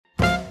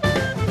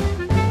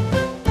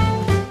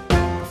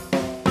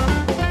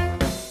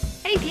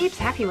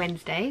happy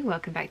Wednesday.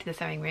 Welcome back to the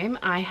sewing room.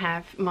 I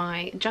have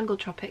my Jungle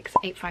Tropics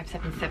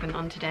 8577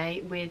 on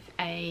today with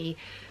a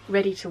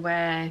ready to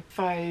wear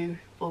faux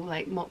or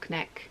like mock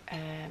neck,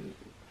 I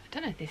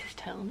don't know if this is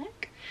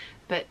turtleneck,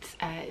 but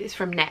it's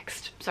from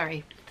Next.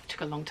 Sorry, it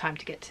took a long time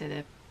to get to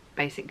the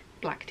basic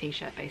black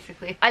t-shirt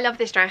basically. I love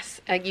this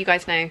dress. You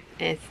guys know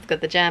it's got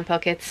the jam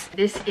pockets.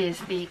 This is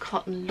the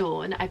cotton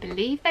lawn. I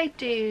believe they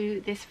do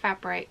this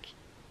fabric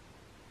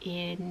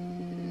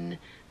in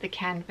the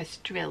canvas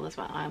drill as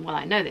well. Well,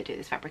 I know they do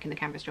this fabric in the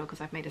canvas drill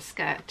because I've made a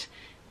skirt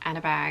and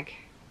a bag,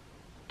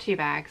 2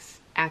 bags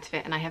out of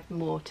it, and I have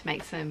more to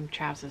make some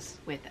trousers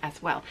with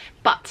as well.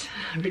 But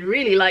I would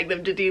really like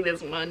them to do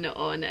this one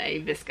on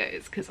a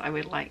viscose because I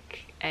would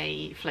like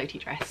a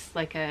floaty dress,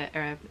 like a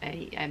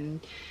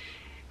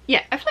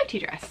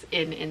floaty dress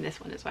in this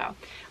one as well.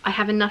 I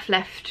have enough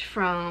left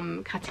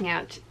from cutting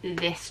out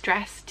this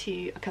dress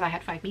to, because I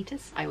had 5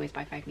 meters. I always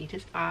buy 5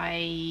 meters.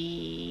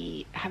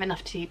 I have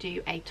enough to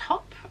do a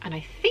top, and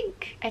I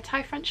think a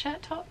tie front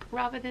shirt top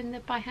rather than the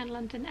by hand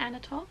London Anna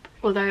top.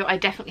 Although I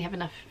definitely have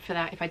enough for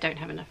that if I don't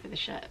have enough for the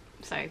shirt.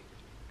 So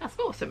that's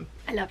awesome.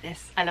 I love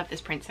this. I love this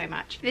print so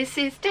much. This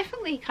is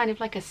definitely kind of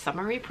like a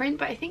summery print,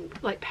 but I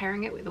think like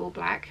pairing it with all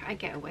black, I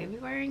get away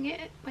with wearing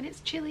it when it's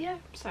chillier.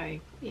 So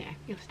yeah,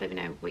 you'll have to let me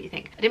know what you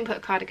think. I didn't put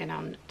a cardigan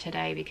on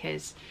today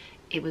because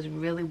it was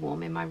really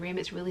warm in my room.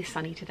 It's really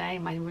sunny today.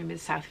 My room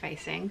is south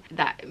facing.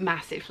 That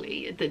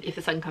massively, if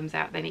the sun comes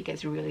out, then it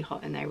gets really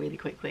hot in there really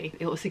quickly.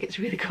 It also gets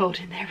really cold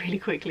in there really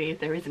quickly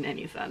if there isn't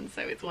any sun.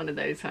 So it's one of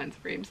those kinds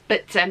of rooms.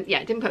 But yeah,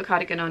 I didn't put a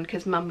cardigan on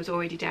because Mum was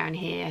already down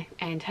here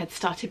and had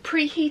started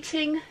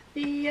preheating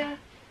the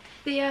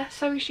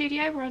sewing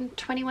studio. We're on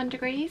 21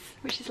 degrees,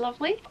 which is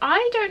lovely.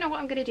 I don't know what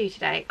I'm going to do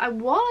today. I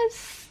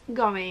was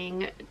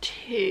going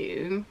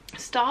to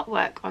start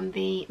work on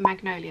the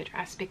Magnolia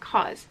dress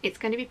because it's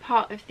going to be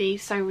part of the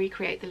Sew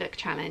Recreate the Look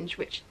challenge,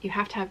 which you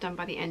have to have done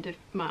by the end of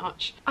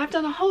March. I've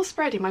done a whole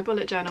spread in my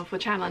bullet journal for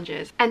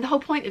challenges, and the whole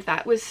point of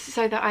that was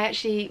so that I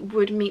actually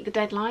would meet the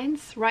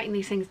deadlines, writing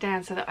these things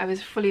down so that I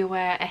was fully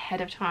aware ahead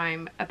of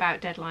time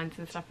about deadlines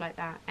and stuff like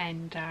that.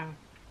 And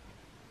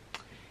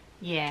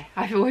yeah,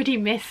 I've already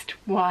missed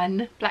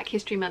one. Black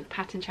History Month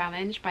pattern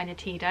challenge by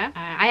Natida.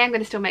 I am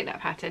going to still make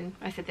that pattern.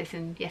 I said this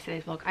in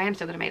yesterday's vlog. I am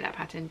still going to make that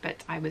pattern,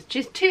 but I was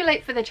just too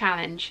late for the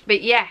challenge.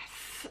 But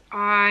yes,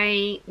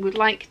 I would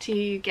like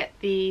to get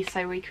the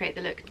Sew Recreate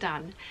the Look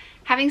done.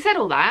 Having said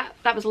all that,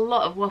 that was a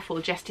lot of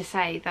waffle just to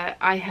say that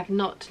I have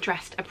not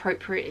dressed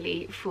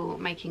appropriately for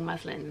making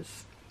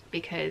muslins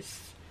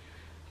because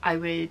I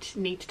would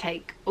need to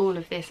take all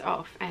of this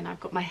off, and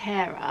I've got my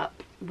hair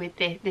up with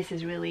this. This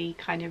is really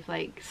kind of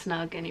like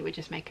snug and it would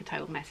just make a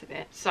total mess of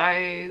it.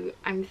 So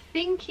I'm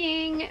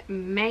thinking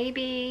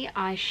maybe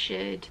I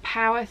should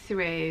power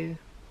through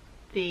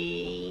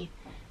the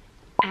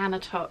Anna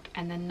top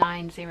and the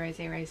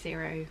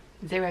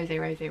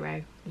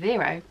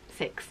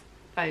 9000006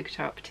 Vogue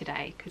top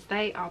today, because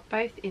they are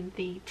both in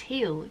the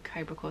teal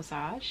Cobra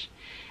Corsage,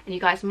 and you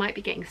guys might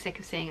be getting sick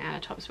of seeing Anna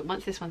tops, but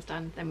once this one's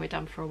done, then we're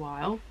done for a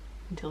while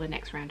until the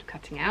next round of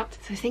cutting out.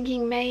 So I was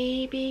thinking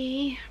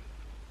maybe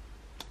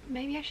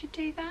I should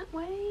do that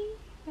way.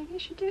 Maybe I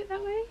should do it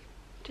that way.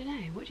 Don't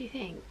know. What do you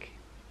think?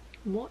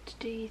 What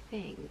do you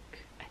think?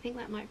 I think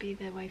that might be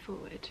the way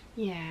forward.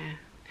 Yeah.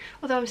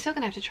 Although I'm still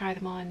gonna have to try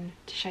them on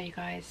to show you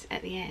guys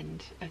at the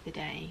end of the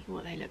day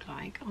what they look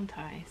like, aren't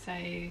I?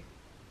 So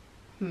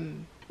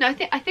no,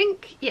 I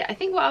think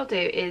what I'll do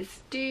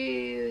is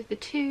do the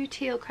 2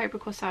 teal Cobra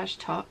Corsage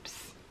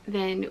tops,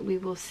 then we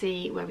will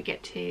see where we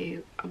get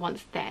to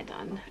once they're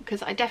done,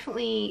 because I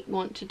definitely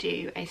want to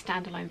do a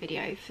standalone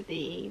video for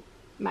the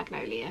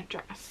Magnolia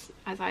dress,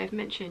 as I have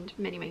mentioned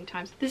many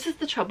times. This is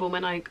the trouble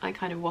when I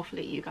kind of waffle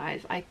at you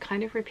guys. I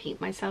kind of repeat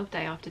myself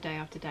day after day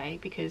after day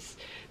because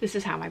this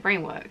is how my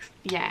brain works.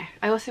 Yeah,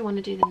 I also want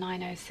to do the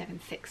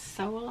 9076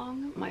 sew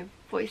along. My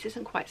voice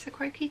isn't quite so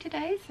croaky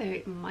today, so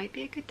it might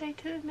be a good day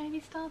to maybe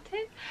start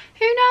it.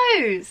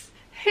 Who knows?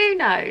 Who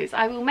knows?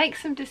 I will make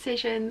some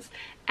decisions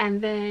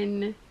and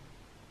then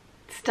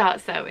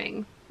start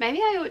sewing. Maybe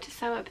I ought to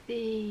sew up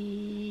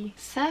the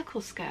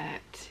circle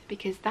skirt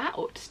because that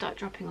ought to start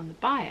dropping on the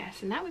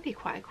bias, and that would be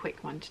quite a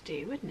quick one to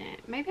do, wouldn't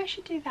it? Maybe I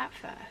should do that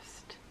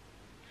first.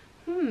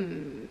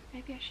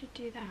 Maybe I should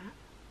do that.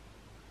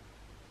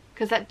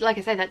 Because that, like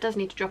I said, that does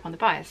need to drop on the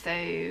bias, so,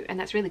 and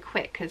that's really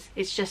quick because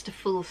it's just a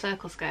full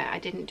circle skirt. I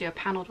didn't do a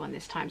panelled one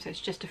this time, so it's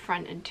just a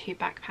front and 2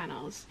 back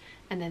panels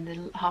and then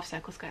the half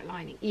circle skirt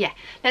lining. Yeah,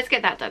 let's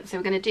get that done. So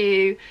we're going to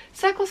do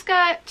circle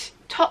skirt,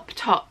 top,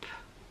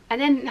 and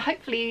then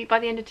hopefully by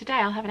the end of today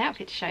I'll have an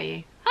outfit to show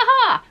you.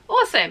 Haha!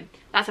 Awesome!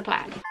 That's a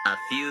plan. A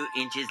few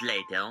inches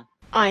later.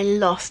 I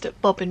lost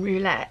at bobbin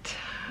roulette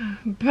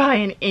by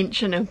 1.25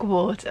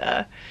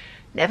 inches.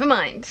 Never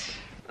mind.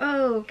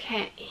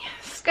 Okay,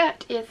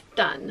 skirt is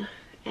done.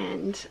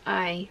 and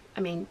I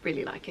mean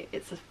really like it.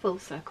 It's a full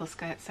circle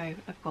skirt, so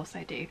of course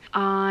I do.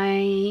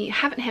 I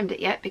haven't hemmed it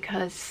yet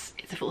because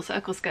it's a full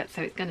circle skirt,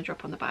 so it's going to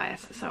drop on the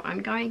bias. So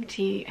I'm going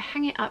to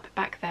hang it up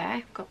back there.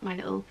 I've got my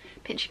little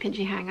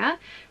pinchy hanger,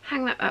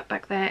 hang that up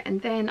back there,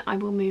 and then I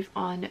will move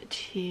on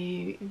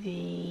to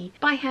the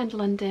by hand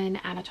London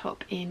Anna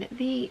top in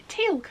the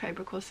teal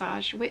Cobra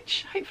corsage,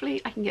 which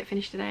hopefully I can get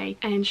finished today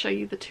and show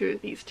you the two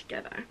of these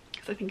together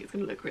because I think it's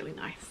going to look really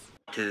nice.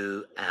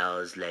 2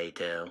 hours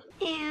later.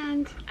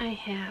 And I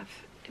have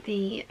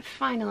the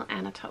final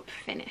Anna top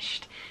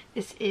finished.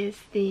 This is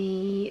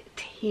the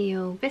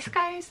teal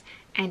viscose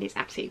and it's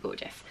absolutely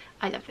gorgeous.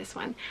 I love this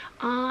one.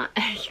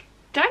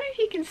 Don't know if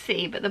you can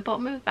see, but the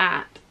bottom of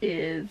that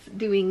is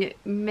doing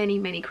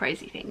many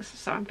crazy things,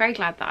 so I'm very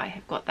glad that I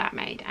have got that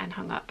made and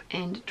hung up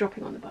and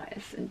dropping on the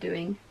bias and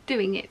doing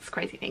its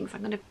crazy things.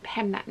 I'm going to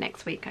hem that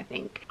next week, I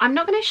think. I'm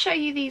not going to show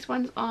you these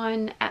ones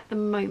on at the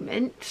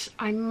moment.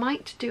 I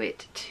might do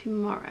it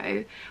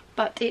tomorrow,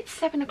 but it's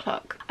 7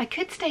 o'clock. I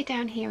could stay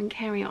down here and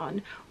carry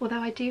on, although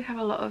I do have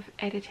a lot of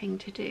editing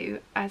to do.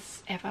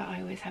 As ever,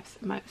 I always have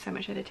so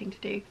much editing to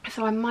do,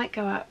 so I might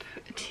go up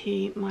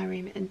to my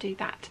room and do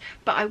that.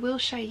 But I will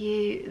show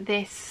you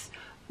this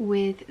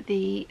with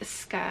the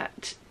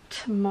skirt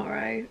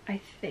tomorrow,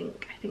 I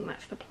think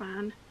that's the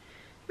plan.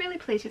 Really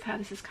pleased with how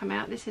this has come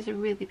out. This is a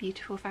really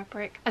beautiful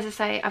fabric. As I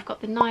say, I've got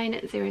the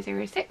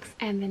 9006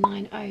 and the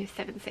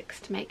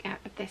 9076 to make out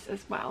of this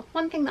as well.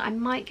 One thing that I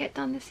might get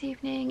done this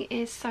evening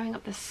is sewing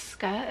up the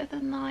skirt of the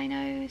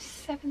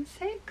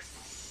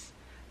 9076.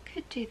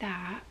 Could do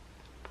that,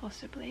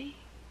 possibly.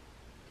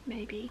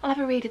 Maybe. I'll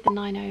have a read of the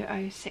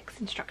 9006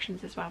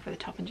 instructions as well for the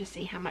top and just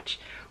see how much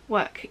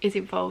work is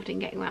involved in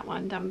getting that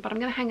one done, but I'm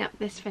going to hang up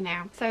this for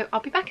now. So I'll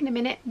be back in a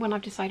minute when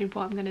I've decided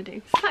what I'm going to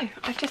do. So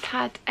I've just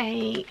had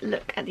a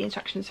look at the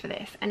instructions for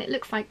this, and it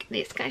looks like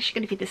it's actually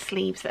going to be the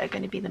sleeves that are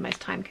going to be the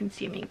most time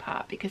consuming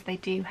part because they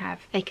do have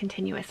a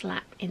continuous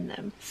lap in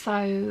them.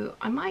 So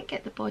I might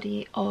get the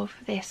body of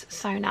this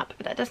sewn up,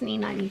 but that doesn't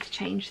mean I need to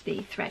change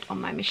the thread on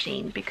my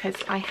machine because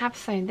I have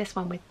sewn this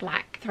one with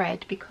black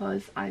thread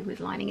because I was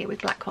lining it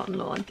with black cotton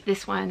lawn.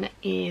 This one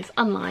is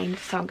unlined,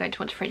 so I'm going to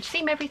want to French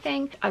seam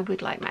everything. I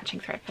would like matching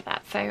thread for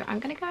that, so I'm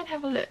going to go and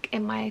have a look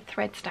in my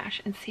thread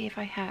stash and see if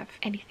I have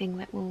anything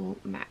that will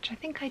match. I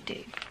think I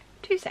do.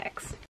 2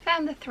 secs.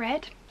 Found the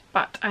thread,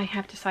 but I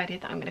have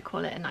decided that I'm going to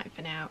call it a night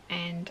for now,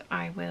 and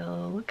I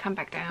will come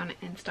back down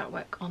and start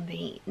work on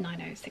the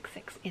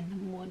 9066 in the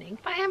morning.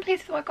 But I am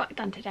pleased with what I got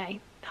done today.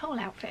 The whole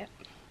outfit,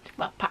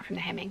 well, apart from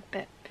the hemming,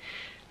 but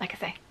like I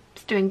say,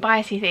 it's doing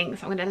biasy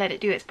things. I'm going to let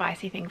it do its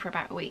biasy thing for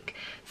about a week.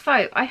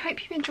 So I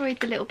hope you've enjoyed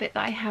the little bit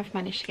that I have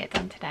managed to get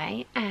done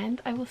today,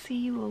 and I will see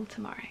you all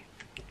tomorrow.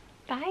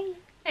 Bye.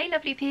 Hey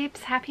lovely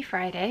peeps, happy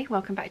Friday.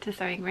 Welcome back to the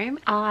sewing room.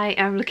 I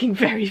am looking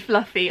very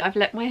fluffy. I've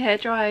let my hair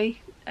dry,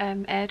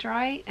 air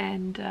dry,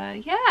 and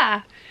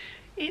yeah,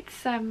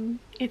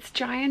 it's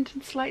giant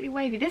and slightly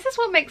wavy. This is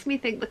what makes me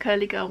think the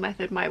curly girl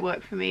method might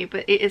work for me,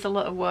 but it is a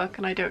lot of work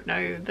and I don't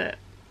know that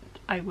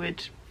I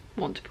would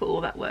want to put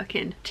all that work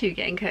in to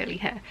getting curly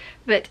hair.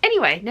 But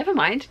anyway, never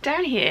mind.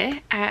 Down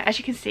here, as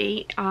you can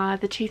see,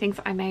 the two things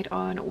that I made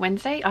on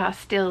Wednesday are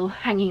still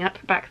hanging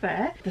up back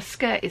there. The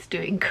skirt is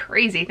doing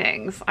crazy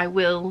things. I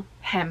will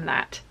hem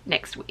that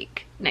next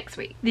week.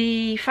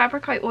 The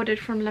fabric I ordered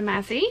from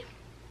Lamazi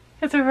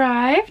has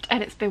arrived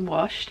and it's been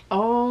washed.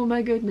 Oh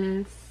my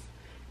goodness,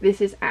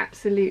 this is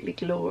absolutely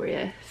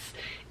glorious.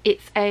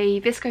 It's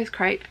a viscose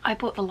crepe. I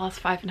bought the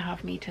last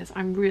 5.5 meters.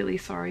 I'm really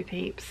sorry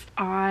peeps.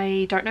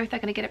 I don't know if they're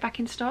going to get it back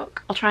in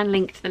stock. I'll try and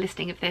link to the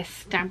listing of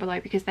this down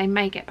below because they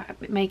may get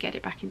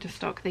it back into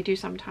stock. They do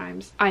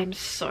sometimes. I am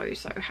so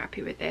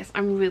happy with this.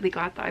 I'm really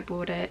glad that I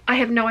bought it. I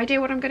have no idea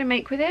what I'm going to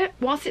make with it.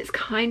 Whilst it's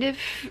kind of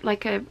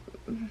like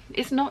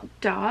it's not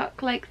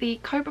dark like the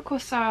Cobra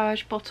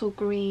corsage bottle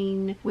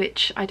green,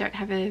 which I don't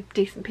have a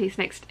decent piece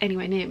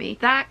anywhere near me.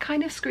 That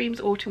kind of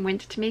screams autumn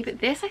winter to me, but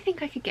this I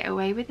think I could get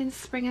away with in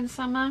spring and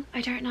summer.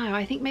 I don't know,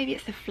 I think maybe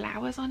it's the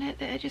flowers on it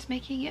that are just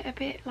making it a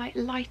bit like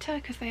lighter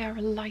because they are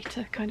a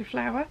lighter kind of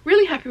flower.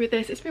 Really happy with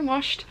this. It's been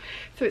washed,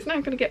 so it's now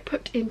going to get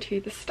put into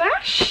the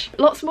stash.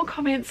 Lots more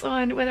comments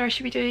on whether I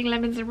should be doing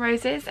lemons and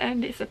roses,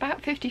 and it's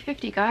about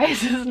 50-50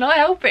 guys. It's not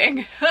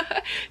helping.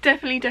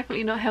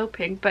 definitely not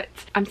helping, but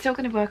I'm still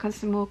going to work on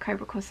some more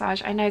Cobra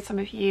corsage. I know some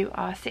of you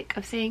are sick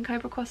of seeing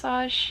Cobra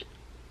corsage.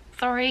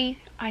 Sorry,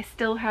 I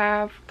still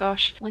have,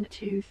 gosh, 1,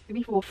 2,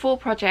 3, 4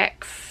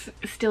 projects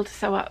still to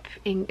sew up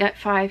in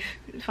five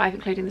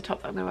including the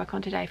top that I'm going to work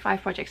on today.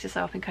 5 projects to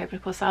sew up in Cobra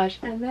corsage,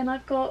 and then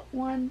I've got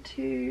 1,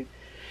 2,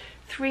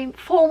 3,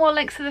 4 more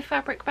lengths of the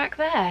fabric back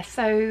there,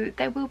 so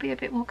there will be a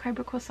bit more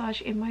Cobra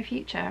corsage in my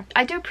future.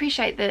 I do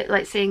appreciate that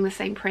like seeing the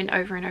same print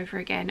over and over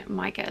again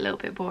might get a little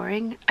bit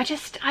boring.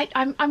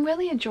 I'm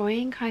really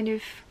enjoying kind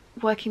of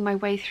working my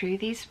way through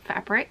these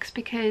fabrics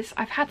because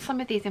I've had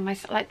some of these in my,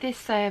 like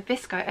this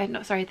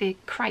the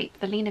crepe,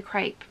 the Lena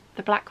crepe,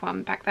 the black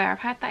one back there. I've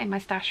had that in my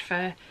stash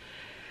for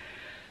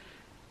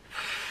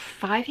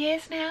 5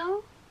 years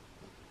now.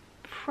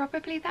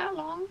 probably that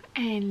long,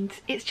 and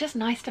it's just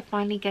nice to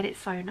finally get it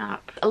sewn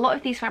up. A lot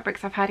of these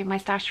fabrics I've had in my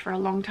stash for a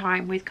long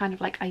time with kind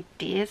of like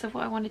ideas of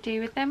what I want to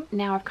do with them.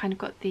 Now I've kind of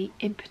got the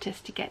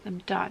impetus to get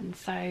them done,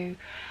 so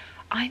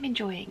I'm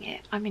enjoying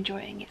it. I'm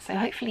enjoying it, so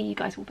hopefully you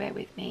guys will bear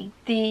with me.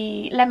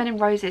 The Lemon and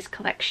Roses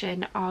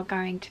collection are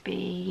going to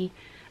be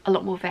a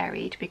lot more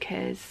varied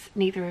because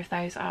neither of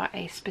those are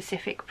a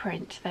specific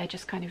print. They're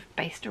just kind of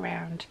based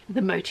around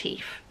the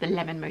motif, the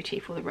lemon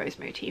motif or the rose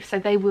motif, so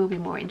they will be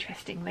more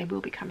interesting. They will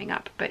be coming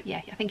up, but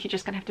yeah, I think you're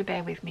just gonna have to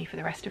bear with me for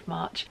the rest of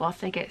March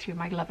whilst I get through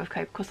my love of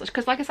Cope corsage,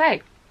 because like I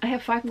say, I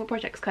have 5 more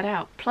projects cut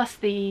out plus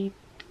the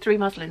 3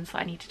 muslins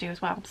that I need to do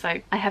as well, so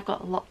I have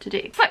got a lot to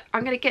do. So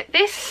I'm gonna get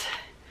this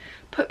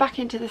put back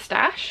into the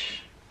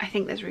stash. I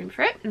think there's room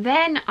for it.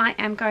 Then I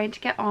am going to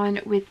get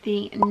on with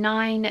the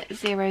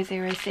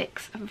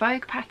 9006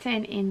 Vogue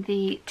pattern in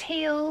the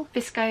teal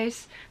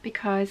viscose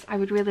because I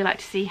would really like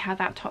to see how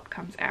that top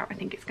comes out. I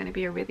think it's going to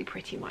be a really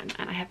pretty one,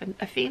 and I have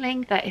a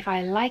feeling that if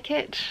I like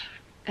it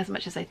as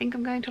much as I think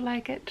I'm going to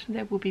like it,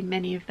 there will be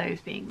many of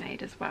those being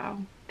made as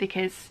well,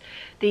 because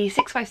the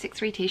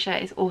 6563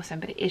 t-shirt is awesome,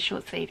 but it is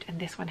short sleeved, and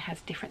this one has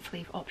different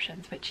sleeve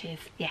options, which is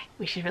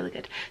really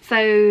good.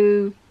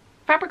 So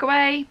fabric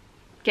away,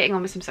 getting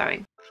on with some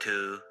sewing.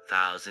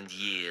 2,000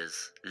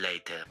 years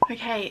later.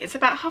 Okay, it's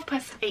about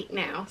 8:30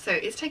 now, so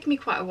it's taken me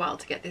quite a while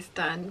to get this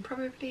done.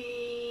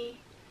 Probably,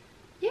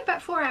 yeah,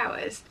 about 4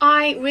 hours.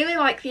 I really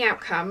like the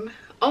outcome.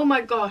 Oh my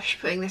gosh,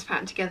 putting this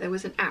pattern together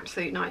was an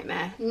absolute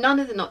nightmare. None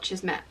of the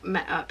notches met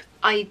up.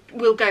 I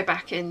will go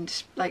back and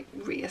like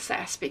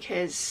reassess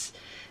because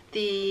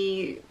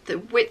the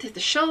width of the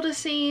shoulder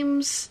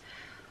seams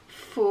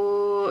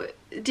for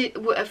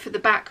the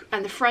back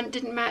and the front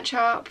didn't match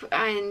up,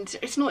 and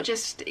it's not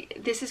just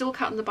this is all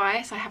cut on the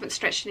bias. I haven't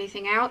stretched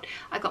anything out.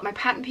 I got my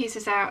pattern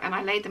pieces out and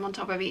I laid them on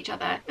top of each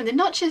other, and the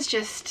notches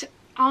just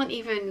aren't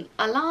even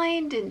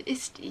aligned, and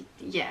it's,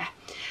 yeah.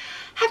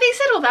 Having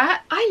said all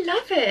that, I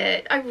love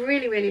it. I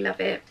really love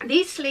it.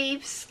 These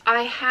sleeves,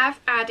 I have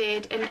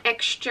added an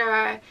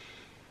extra,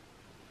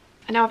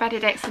 I know I've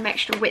added some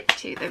extra width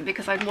to them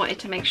because I wanted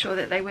to make sure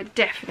that they were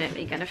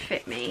definitely going to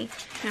fit me.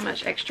 How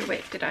much extra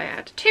width did I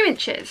add? 2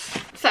 inches.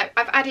 So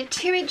I've added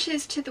 2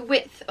 inches to the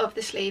width of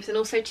the sleeves and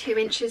also 2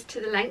 inches to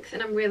the length,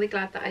 and I'm really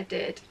glad that I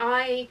did.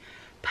 I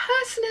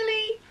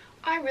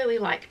really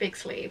like big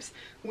sleeves.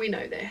 We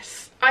know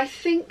this. I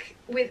think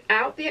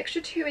without the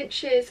extra 2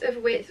 inches of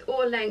width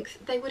or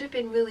length, they would have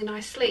been really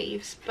nice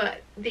sleeves,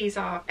 but these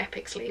are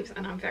epic sleeves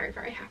and I'm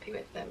very happy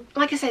with them.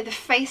 Like I say, the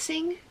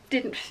facing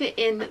didn't fit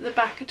in the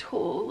back at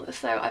all,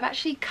 so I've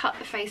actually cut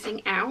the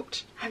facing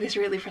out. I was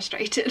really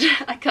frustrated.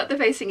 I cut the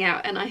facing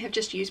out and I have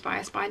just used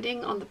bias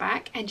binding on the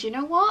back, and you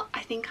know what?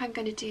 I think I'm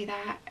going to do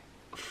that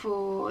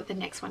for the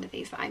next one of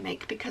these that I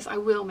make, because I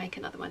will make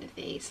another one of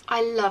these.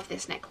 I love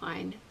this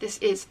neckline. This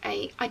is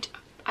I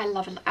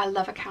love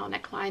a cowl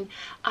neckline.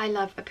 I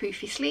love a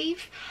poofy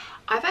sleeve.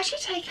 I've actually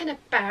taken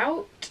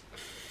about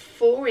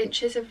 4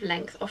 inches of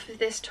length off of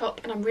this top,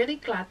 and I'm really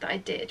glad that I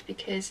did,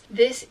 because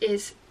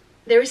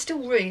there is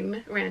still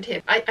room around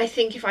here. I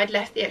think if I'd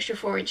left the extra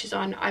 4 inches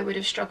on, I would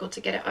have struggled to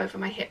get it over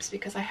my hips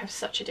because I have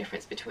such a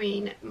difference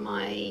between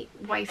my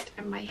waist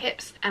and my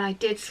hips, and I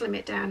did slim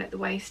it down at the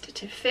waist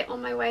to fit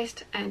on my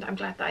waist, and I'm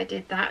glad that I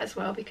did that as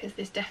well because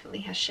this definitely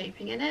has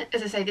shaping in it.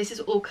 As I say, this is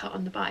all cut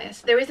on the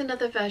bias. There is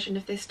another version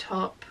of this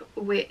top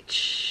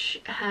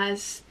which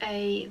has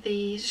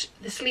the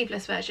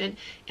sleeveless version.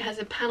 It has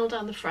a panel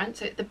down the front,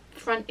 so the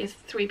front is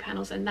 3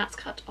 panels, and that's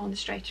cut on the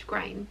straight of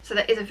grain. So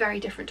that is a very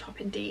different top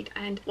indeed,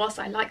 and whilst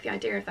I like the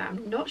idea of that,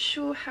 I'm not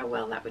sure how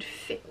well that would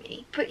fit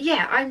me. But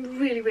yeah, I'm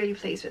really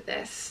pleased with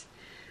this.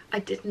 I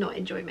did not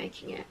enjoy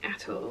making it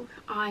at all.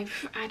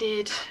 I've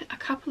added a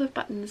couple of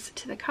buttons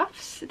to the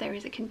cuffs. There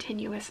is a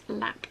continuous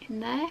lap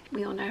in there.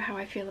 We all know how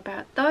I feel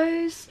about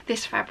those.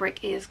 This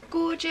fabric is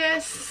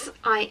gorgeous.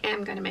 I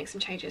am going to make some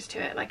changes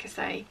to it, like I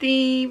say.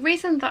 The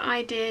reason that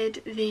I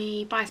did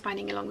the bias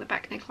binding along the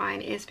back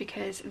neckline is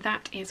because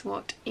that is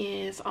what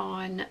is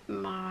on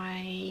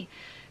my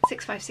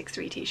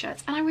 6563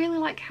 t-shirts, and I really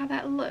like how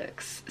that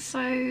looks.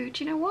 So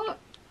do you know what?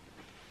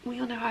 We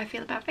all know how I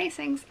feel about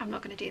facings. I'm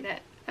not going to do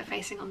that. A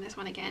facing on this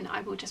one again.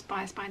 I will just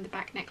bias bind the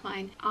back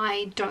neckline.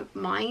 I don't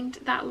mind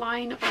that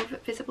line of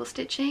visible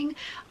stitching.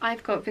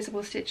 I've got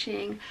visible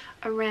stitching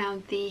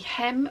around the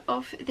hem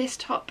of this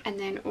top, and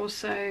then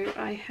also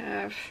I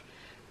have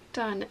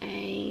done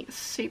a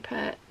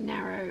super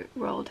narrow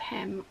rolled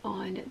hem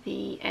on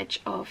the edge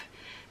of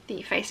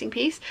the facing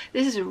piece.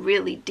 This is a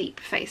really deep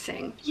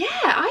facing. Yeah,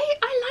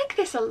 I like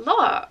this a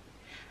lot.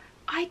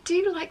 I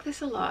do like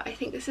this a lot. I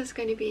think this is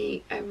going to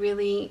be a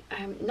really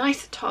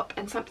nice top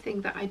and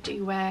something that I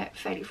do wear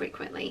fairly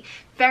frequently.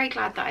 Very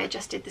glad that I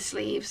adjusted the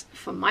sleeves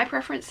for my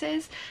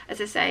preferences.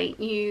 As I say,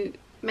 you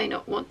may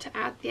not want to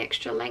add the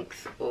extra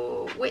length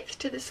or width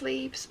to the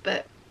sleeves,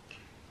 but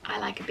I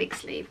like a big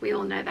sleeve. We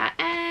all know that,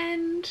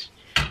 and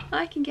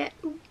I can get,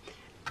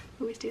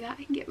 always do that,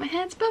 I can get my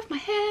hands above my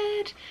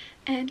head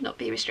and not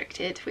be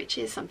restricted, which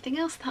is something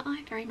else that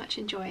I very much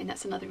enjoy, and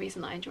that's another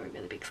reason that I enjoy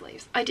really big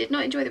sleeves. I did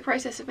not enjoy the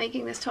process of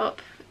making this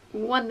top.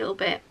 one little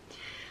bit,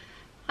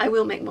 I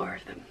will make more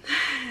of them.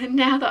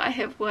 Now that I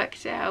have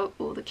worked out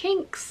all the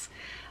kinks,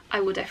 I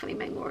will definitely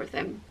make more of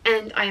them.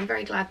 And I am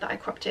very glad that I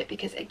cropped it,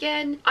 because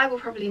again, I will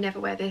probably never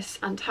wear this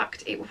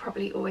untucked. It will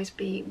probably always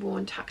be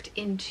worn tucked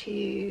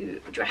into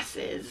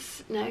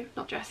dresses. No,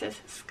 not dresses,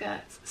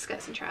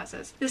 skirts and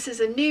trousers. This is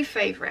a new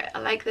favourite. I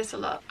like this a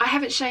lot. I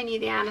haven't shown you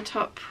the Anna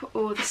top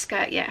or the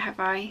skirt yet, have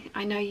I?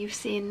 I know you've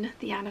seen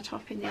the Anna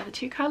top in the other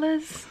two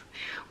colours,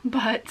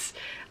 but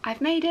I've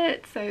made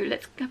it, so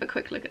let's have a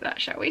quick look at that,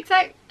 shall we? So,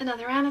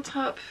 another Anna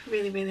top,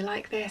 really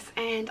like this,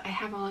 and I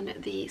have on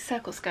the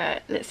circle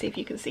skirt. Let's see if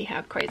you can see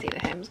how crazy the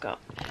hem's got.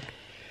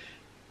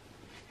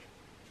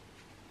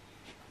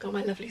 Got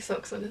my lovely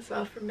socks on as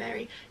well from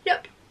Mary.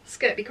 Yep,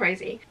 skirt be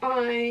crazy.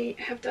 I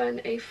have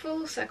done a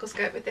full circle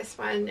skirt with this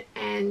one,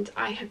 and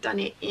I have done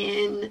it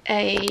in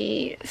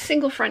a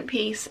single front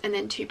piece and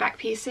then 2 back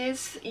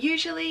pieces.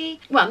 Usually,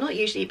 well, not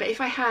usually, but if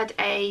I had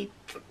a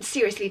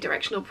seriously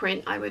directional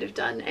print, I would have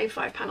done a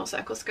 5-panel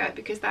circle skirt,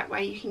 because that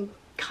way you can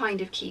kind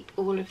of keep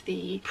all of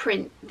the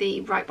print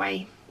the right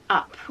way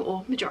up,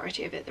 or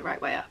majority of it the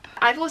right way up.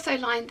 I've also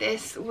lined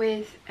this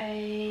with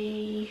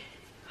a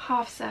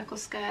half circle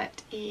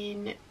skirt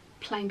in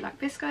plain black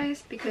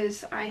viscose,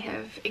 because I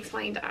have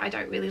explained that I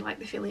don't really like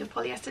the feeling of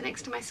polyester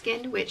next to my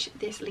skin, which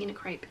this Lena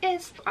crepe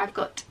is. I've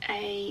got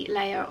a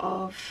layer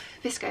of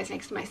viscose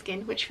next to my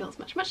skin, which feels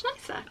much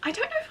nicer. I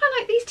don't know if I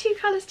like these two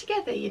colours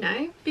together, you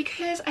know,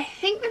 because I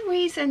think the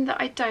reason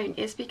that I don't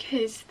is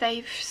because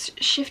they've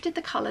shifted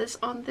the colours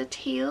on the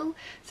teal,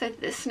 so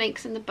that the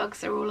snakes and the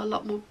bugs are all a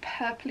lot more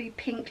purpley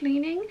pink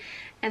leaning,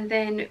 and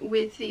then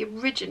with the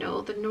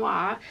original, the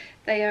noir,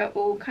 they are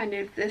all kind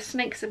of, the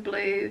snakes are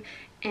blue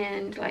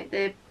and like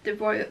the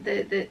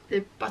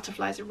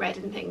butterflies are red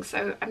and things.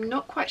 So I'm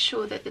not quite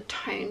sure that the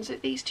tones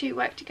of these two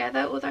work together,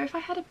 although if I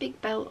had a big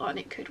belt on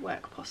it could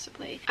work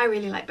possibly. I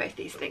really like both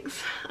these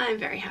things. I'm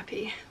very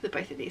happy that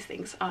both of these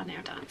things are now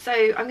done. So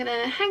I'm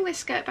gonna hang this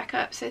skirt back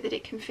up so that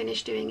it can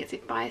finish doing its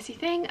biasy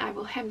thing. I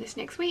will hem this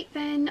next week,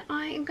 then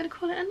I am gonna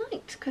call it a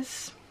night,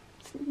 because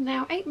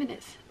now 8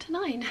 minutes to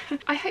 9.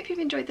 I hope you've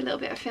enjoyed the little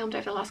bit I filmed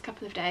over the last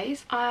couple of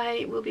days.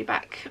 I will be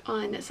back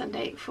on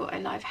Sunday for a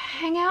live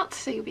hangout,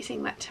 so you'll be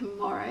seeing that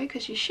tomorrow,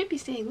 because you should be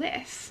seeing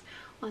this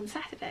on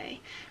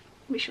Saturday.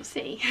 We shall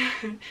see.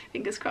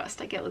 Fingers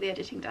crossed I get all the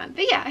editing done.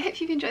 But yeah, I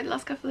hope you've enjoyed the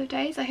last couple of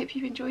days. I hope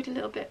you've enjoyed a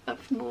little bit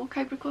of more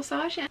Cobra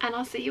Corsage, and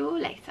I'll see you all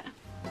later.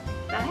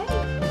 Bye!